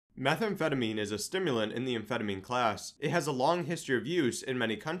Methamphetamine is a stimulant in the amphetamine class. It has a long history of use in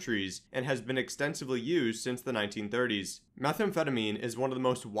many countries and has been extensively used since the 1930s. Methamphetamine is one of the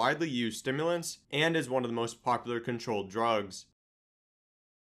most widely used stimulants and is one of the most popular controlled drugs.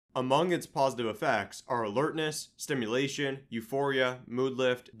 Among its positive effects are alertness, stimulation, euphoria, mood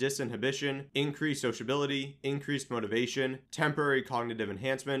lift, disinhibition, increased sociability, increased motivation, temporary cognitive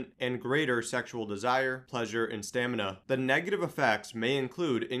enhancement, and greater sexual desire, pleasure, and stamina. The negative effects may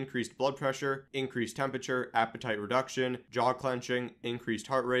include increased blood pressure, increased temperature, appetite reduction, jaw clenching, increased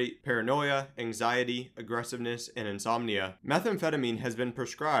heart rate, paranoia, anxiety, aggressiveness, and insomnia. Methamphetamine has been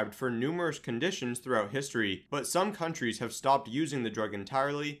prescribed for numerous conditions throughout history, but some countries have stopped using the drug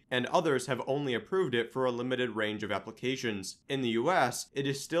entirely, and others have only approved it for a limited range of applications. In the US, it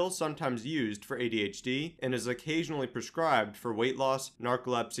is still sometimes used for ADHD and is occasionally prescribed for weight loss,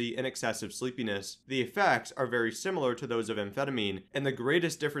 narcolepsy, and excessive sleepiness. The effects are very similar to those of amphetamine, and the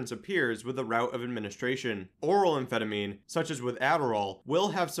greatest difference appears with the route of administration. Oral amphetamine, such as with Adderall, will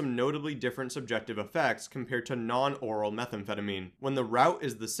have some notably different subjective effects compared to non-oral methamphetamine. When the route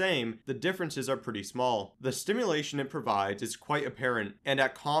is the same, the differences are pretty small. The stimulation it provides is quite apparent, and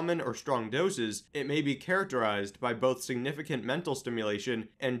at common or strong doses, it may be characterized by both significant mental stimulation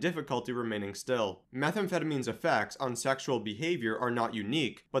and difficulty remaining still. Methamphetamine's effects on sexual behavior are not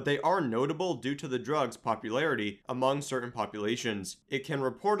unique, but they are notable due to the drug's popularity among certain populations. It can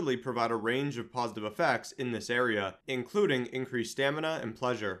reportedly provide a range of positive effects in this area, including increased stamina and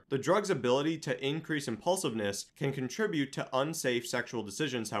pleasure. The drug's ability to increase impulsiveness can contribute to unsafe sexual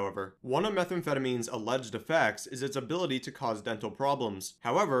decisions, however. One of methamphetamine's alleged effects is its ability to cause dental problems.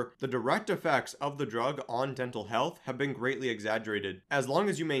 However, the direct effects of the drug on dental health have been greatly exaggerated. As long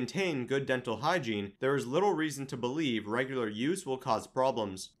as you maintain good dental hygiene, there is little reason to believe regular use will cause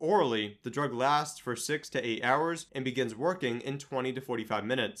problems. Orally, the drug lasts for 6 to 8 hours and begins working in 20 to 45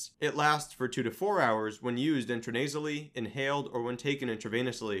 minutes. It lasts for 2 to 4 hours when used intranasally, inhaled, or when taken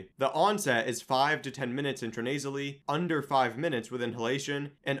intravenously. The onset is 5 to 10 minutes intranasally, under 5 minutes with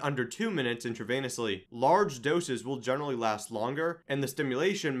inhalation, and under 2 minutes intravenously. Large doses will generally last longer, and the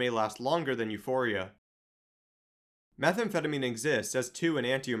stimulation may last longer than euphoria. Methamphetamine exists as two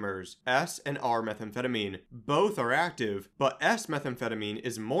enantiomers, S and R-methamphetamine. Both are active, but S-methamphetamine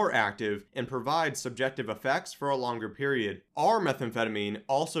is more active and provides subjective effects for a longer period. R-methamphetamine,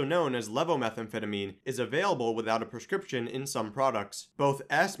 also known as levomethamphetamine, is available without a prescription in some products. Both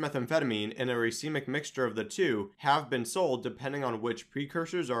S-methamphetamine and a racemic mixture of the two have been sold depending on which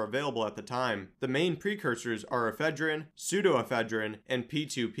precursors are available at the time. The main precursors are ephedrine, pseudoephedrine, and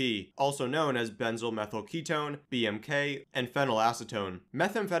P2P, also known as benzyl methylketone, BMK, and phenylacetone.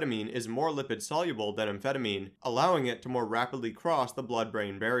 Methamphetamine is more lipid soluble than amphetamine, allowing it to more rapidly cross the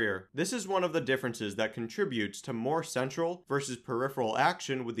blood-brain barrier. This is one of the differences that contributes to more central versus peripheral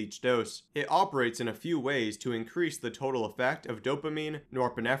action with each dose. It operates in a few ways to increase the total effect of dopamine,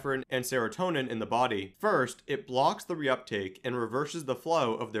 norepinephrine, and serotonin in the body. First, it blocks the reuptake and reverses the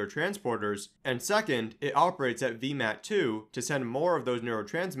flow of their transporters, and second, it operates at VMAT2 to send more of those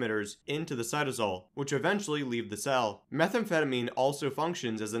neurotransmitters into the cytosol, which eventually leave the cell. Methamphetamine also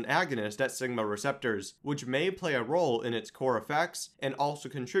functions as an agonist at sigma receptors, which may play a role in its core effects and also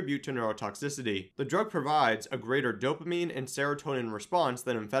contribute to neurotoxicity. The drug provides a greater dopamine and serotonin response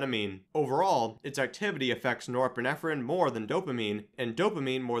than amphetamine. Overall, its activity affects norepinephrine more than dopamine, and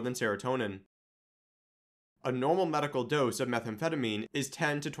dopamine more than serotonin. A normal medical dose of methamphetamine is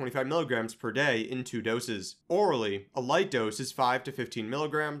 10 to 25 milligrams per day in 2 doses. Orally, a light dose is 5 to 15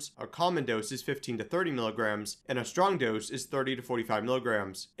 milligrams, a common dose is 15 to 30 milligrams, and a strong dose is 30 to 45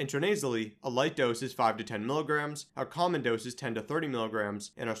 milligrams. Intranasally, a light dose is 5 to 10 milligrams, a common dose is 10 to 30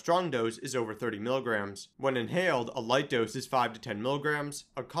 milligrams, and a strong dose is over 30 milligrams. When inhaled, a light dose is 5 to 10 milligrams,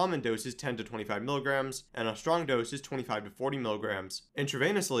 a common dose is 10 to 25 milligrams, and a strong dose is 25 to 40 milligrams.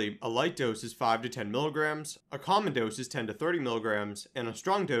 Intravenously, a light dose is 5 to 10 milligrams, a common dose is 10 to 30 milligrams, and a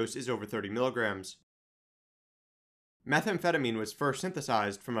strong dose is over 30 milligrams. Methamphetamine was first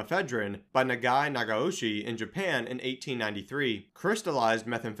synthesized from ephedrine by Nagai Nagaoshi in Japan in 1893. Crystallized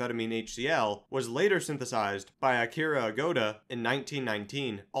methamphetamine HCl was later synthesized by Akira Agoda in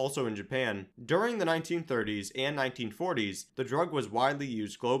 1919, also in Japan. During the 1930s and 1940s, the drug was widely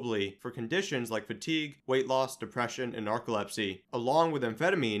used globally for conditions like fatigue, weight loss, depression, and narcolepsy. Along with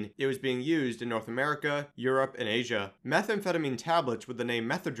amphetamine, it was being used in North America, Europe, and Asia. Methamphetamine tablets with the name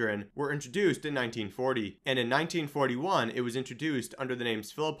methadone were introduced in 1940, and in 1941 1941, it was introduced under the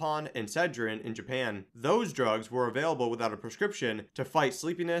names Philipon and Cedrin in Japan. Those drugs were available without a prescription to fight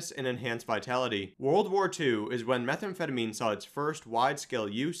sleepiness and enhance vitality. World War II is when methamphetamine saw its first wide-scale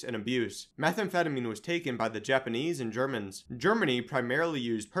use and abuse. Methamphetamine was taken by the Japanese and Germans. Germany primarily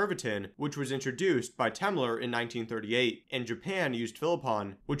used Pervitin, which was introduced by Temmler in 1938, and Japan used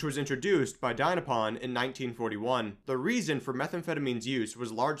Philipon, which was introduced by Dynapon in 1941. The reason for methamphetamine's use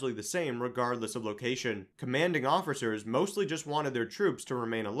was largely the same regardless of location. Commanding officers mostly just wanted their troops to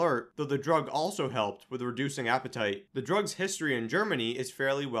remain alert, though the drug also helped with reducing appetite. The drug's history in Germany is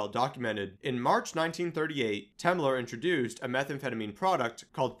fairly well documented. In March 1938, Temmler introduced a methamphetamine product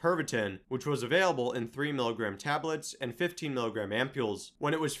called Pervitin, which was available in 3 mg tablets and 15 mg ampules.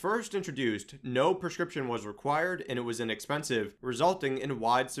 When it was first introduced, no prescription was required and it was inexpensive, resulting in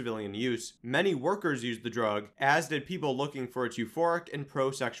wide civilian use. Many workers used the drug, as did people looking for its euphoric and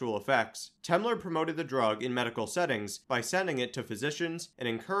pro-sexual effects. Temmler promoted the drug in medical settings by sending it to physicians and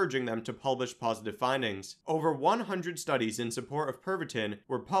encouraging them to publish positive findings. Over 100 studies in support of Pervitin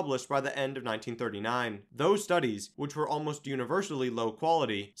were published by the end of 1939. Those studies, which were almost universally low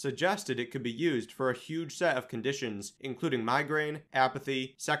quality, suggested it could be used for a huge set of conditions, including migraine,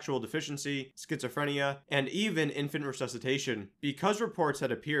 apathy, sexual deficiency, schizophrenia, and even infant resuscitation. Because reports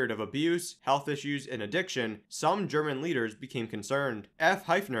had appeared of abuse, health issues, and addiction, some German leaders became concerned. F.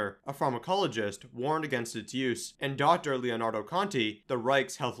 Heifner, a pharmacologist, warned against its use, and Dr. Leonardo Conti, the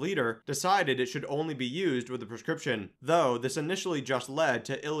Reich's health leader, decided it should only be used with a prescription, though this initially just led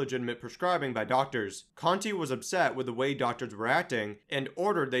to illegitimate prescribing by doctors. Conti was upset with the way doctors were acting and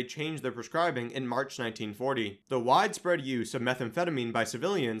ordered they change their prescribing in March 1940. The widespread use of methamphetamine by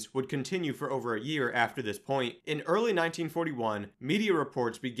civilians would continue for over a year after this point. In early 1941, media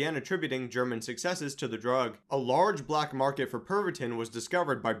reports began attributing German successes to the drug. A large black market for Pervitin was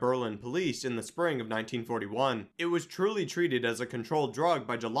discovered by Berlin police in the spring of 1941. It was truly treated as a controlled drug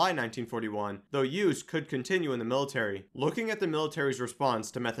by July 1941, though use could continue in the military. Looking at the military's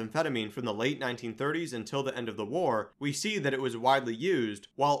response to methamphetamine from the late 1930s until the end of the war, we see that it was widely used,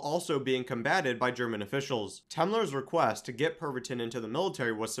 while also being combated by German officials. Temmler's request to get Pervitin into the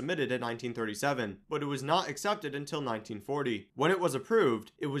military was submitted in 1937, but it was not accepted until 1940. When it was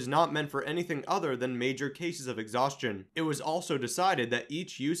approved, it was not meant for anything other than major cases of exhaustion. It was also decided that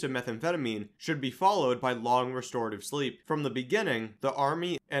each use of methamphetamine should be followed by long restorative sleep. From the beginning, the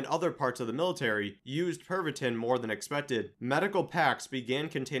army and other parts of the military used Pervitin more than expected. Medical packs began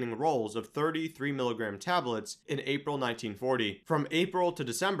containing rolls of 33 mg tablets in April 1940. From April to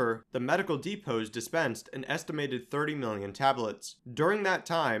December, the medical depots dispensed an estimated 30 million tablets. During that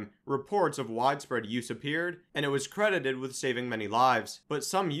time, reports of widespread use appeared, and it was credited with saving many lives. But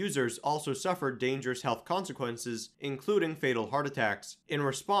some users also suffered dangerous health consequences, including fatal heart attacks. In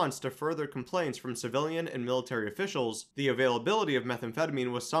response to further complaints from civilian and military officials, the availability of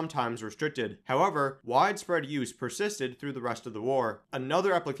methamphetamine was sometimes restricted. However, widespread use persisted through the rest of the war.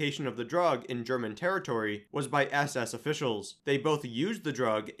 Another application of the drug in German territory was by SS officials. They both used the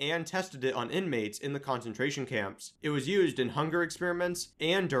drug and tested it on inmates in the concentration camps. It was used in hunger experiments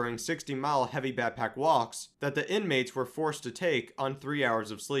and during 60-mile heavy backpack walks that the inmates were forced to take on 3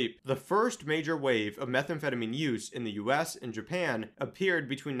 hours of sleep. The first major wave of methamphetamine use in the US and Japan appeared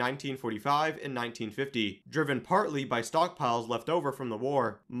between 1945 and 1950, driven partly by stockpiles left over from the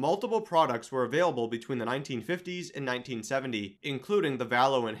war. Multiple products were available between the 1950s and 1970, including the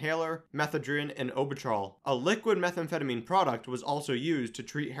Valo inhaler, Methadrin, and Obitrol. A liquid methamphetamine product was also used to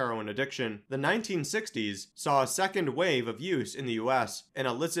treat heroin addiction. The 1960s saw a second wave of use in the US, and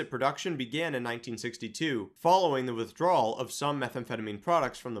illicit production began in 1962, following the withdrawal of some methamphetamine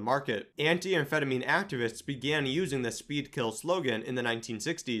products from the market. Anti-amphetamine activists began using the speed kill slogan in the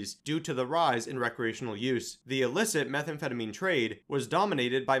 1960s due to the rise in recreational use. The illicit methamphetamine trade was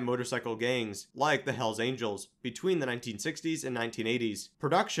dominated by motorcycle gangs, like the Hells Angels, between the 1960s and 1980s.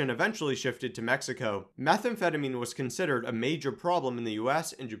 Production eventually shifted to Mexico. Methamphetamine was considered a major problem in the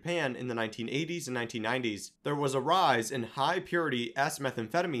US and Japan in the 1980s and 1990s. There was a rise in high-purity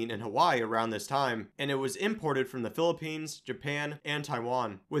S-methamphetamine in Hawaii around this time, and it was imported from the Philippines, Japan, and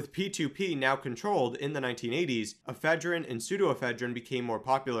Taiwan. With P2P now controlled in the 1980s, ephedrine and pseudoephedrine became more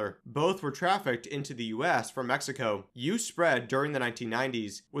popular. Both were trafficked into the US from Mexico. Use spread during the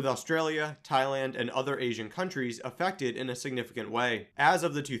 1990s, with Australia, Thailand, and other Asian countries affected in a significant way. As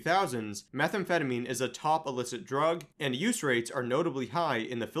of the 2000s, methamphetamine is a top illicit drug, and use rates are notably high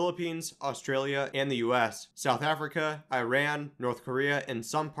in the Philippines, Australia, and the US. South Africa, Iran, North Korea, and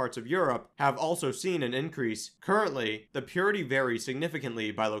some parts of Europe have also seen an increase. Currently, the purity varies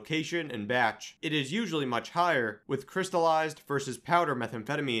significantly by location and batch. It is usually much higher, with crystallized versus powder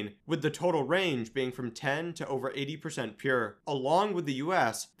methamphetamine, with the total range being from 10 to over 80% pure. Along with the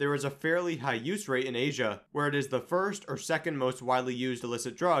US, there is a fairly high use rate in Asia, where it is the first or second most widely used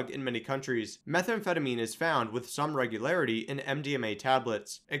illicit drug in many countries. Methamphetamine is found with some regularity in MDMA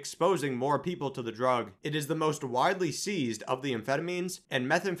tablets, exposing more people to the drug. It is the most widely seized of the amphetamines, and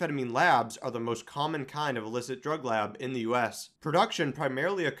methamphetamine labs are the most common kind of illicit drug lab in the US. Production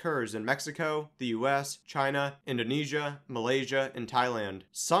primarily occurs in Mexico, the US, China, Indonesia, Malaysia, and Thailand.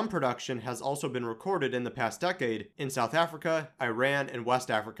 Some production has also been recorded in the past decade in South Africa, Iran, and West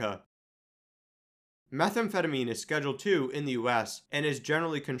Africa. Methamphetamine is Schedule II in the US and is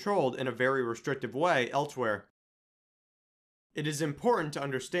generally controlled in a very restrictive way elsewhere. It is important to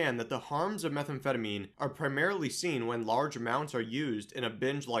understand that the harms of methamphetamine are primarily seen when large amounts are used in a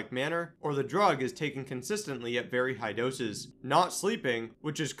binge-like manner or the drug is taken consistently at very high doses. Not sleeping,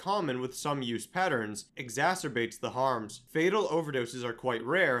 which is common with some use patterns, exacerbates the harms. Fatal overdoses are quite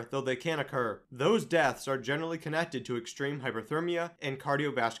rare, though they can occur. Those deaths are generally connected to extreme hyperthermia and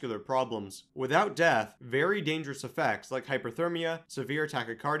cardiovascular problems. Without death, very dangerous effects like hyperthermia, severe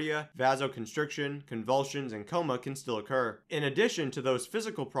tachycardia, vasoconstriction, convulsions, and coma can still occur. In addition to those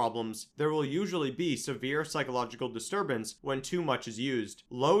physical problems, there will usually be severe psychological disturbance when too much is used.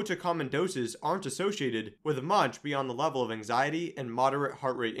 Low to common doses aren't associated with much beyond the level of anxiety and moderate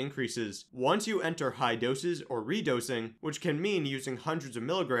heart rate increases. Once you enter high doses or redosing, which can mean using hundreds of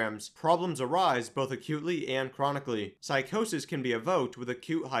milligrams, problems arise both acutely and chronically. Psychosis can be evoked with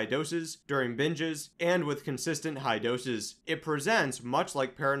acute high doses, during binges, and with consistent high doses. It presents much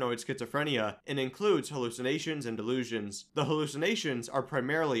like paranoid schizophrenia and includes hallucinations and delusions. The hallucinations are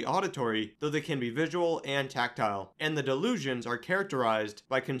primarily auditory, though they can be visual and tactile, and the delusions are characterized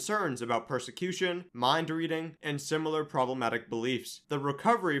by concerns about persecution, mind reading, and similar problematic beliefs. The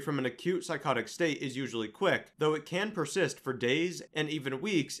recovery from an acute psychotic state is usually quick, though it can persist for days and even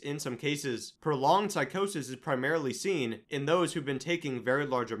weeks in some cases. Prolonged psychosis is primarily seen in those who've been taking very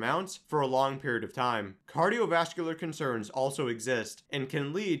large amounts for a long period of time. Cardiovascular concerns also exist and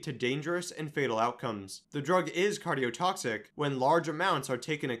can lead to dangerous and fatal outcomes. The drug is cardiotoxic when large amounts are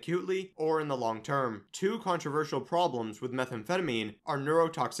taken acutely or in the long term. Two controversial problems with methamphetamine are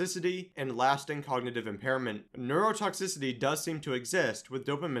neurotoxicity and lasting cognitive impairment. Neurotoxicity does seem to exist with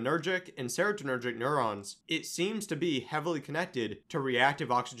dopaminergic and serotonergic neurons. It seems to be heavily connected to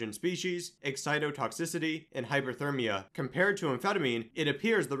reactive oxygen species, excitotoxicity, and hyperthermia. Compared to amphetamine, it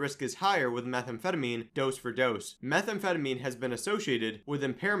appears the risk is higher with methamphetamine dose for dose. Methamphetamine has been associated with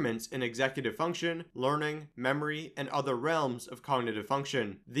impairments in executive function, learning, memory, and other realms of cognitive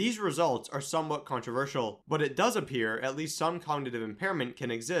function. These results are somewhat controversial, but it does appear at least some cognitive impairment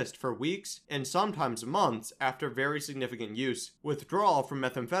can exist for weeks and sometimes months after very significant use. Withdrawal from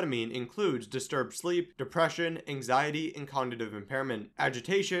methamphetamine includes disturbed sleep, depression, anxiety, and cognitive impairment.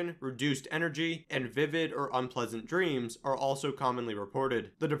 Agitation, reduced energy, and vivid or unpleasant dreams are also commonly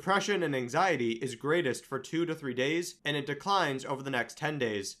reported. The depression and anxiety is greatest for 2 to 3 days, and it declines over the next 10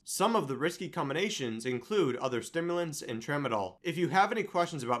 days. Some of the risky combinations include other stimulants and tramadol. If you have any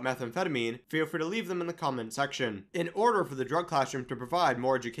questions about methamphetamine, feel free to leave them in the comment section. In order for the Drug Classroom to provide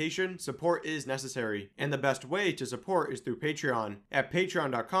more education, support is necessary, and the best way to support is through Patreon at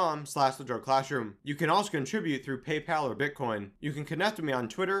patreon.com/thedrugclassroom. You can also contribute through PayPal or Bitcoin. You can connect with me on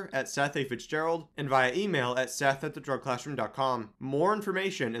Twitter at Seth A. Fitzgerald and via email at seth@thedrugclassroom.com. More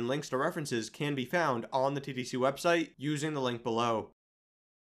information and links to references can be found on the TTC website using the link below.